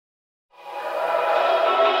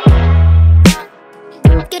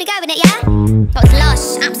to go with it, yeah? Oh, it's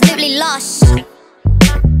lush, absolutely lush.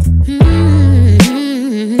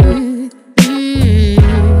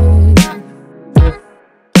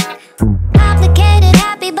 Complicated,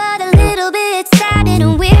 happy, but a little bit sad in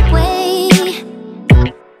a weird way.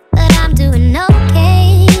 But I'm doing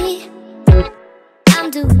okay. I'm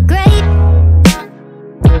doing great.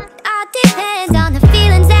 All depends on the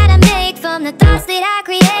feelings that I make from the thoughts that I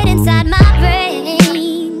create inside my brain.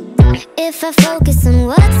 If I focus on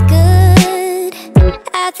what's good,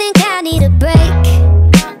 I think I need a break.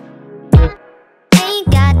 Ain't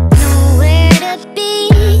got nowhere to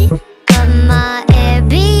be but my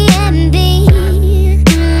Airbnb.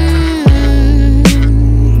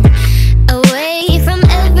 Away from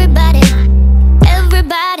everybody,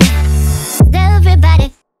 everybody,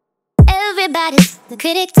 everybody's the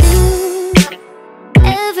critic too.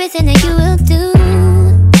 Everything that you will do,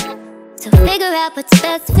 so figure out what's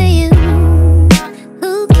best for you.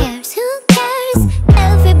 Who cares? Who cares?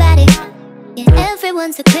 Everybody, yeah,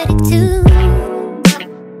 everyone's a critic too.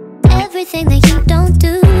 Everything that you don't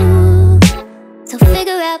do, so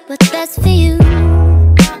figure out what's best for you.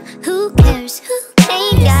 Who cares? Who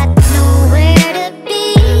ain't got nowhere to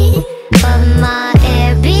be but my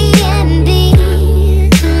Airbnb.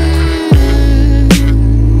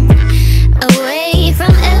 Away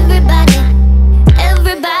from everybody,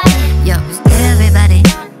 everybody. Yo, everybody,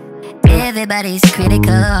 everybody's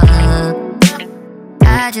critical.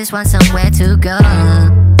 I just want somewhere to go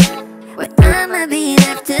where I'ma be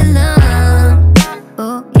left alone.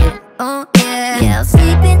 Oh yeah, oh yeah. Yeah, I'm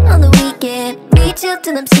sleeping on the weekend, reach out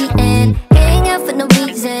till I'm seeing, hang out for no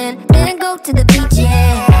reason, then go to the beach,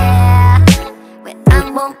 yeah, where I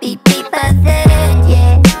won't be bothered,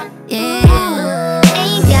 yeah, yeah.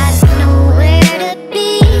 Ain't got nowhere to be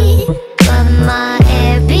but my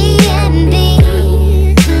Airbnb.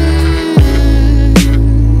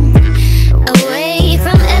 Away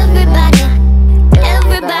from everybody,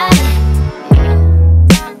 everybody.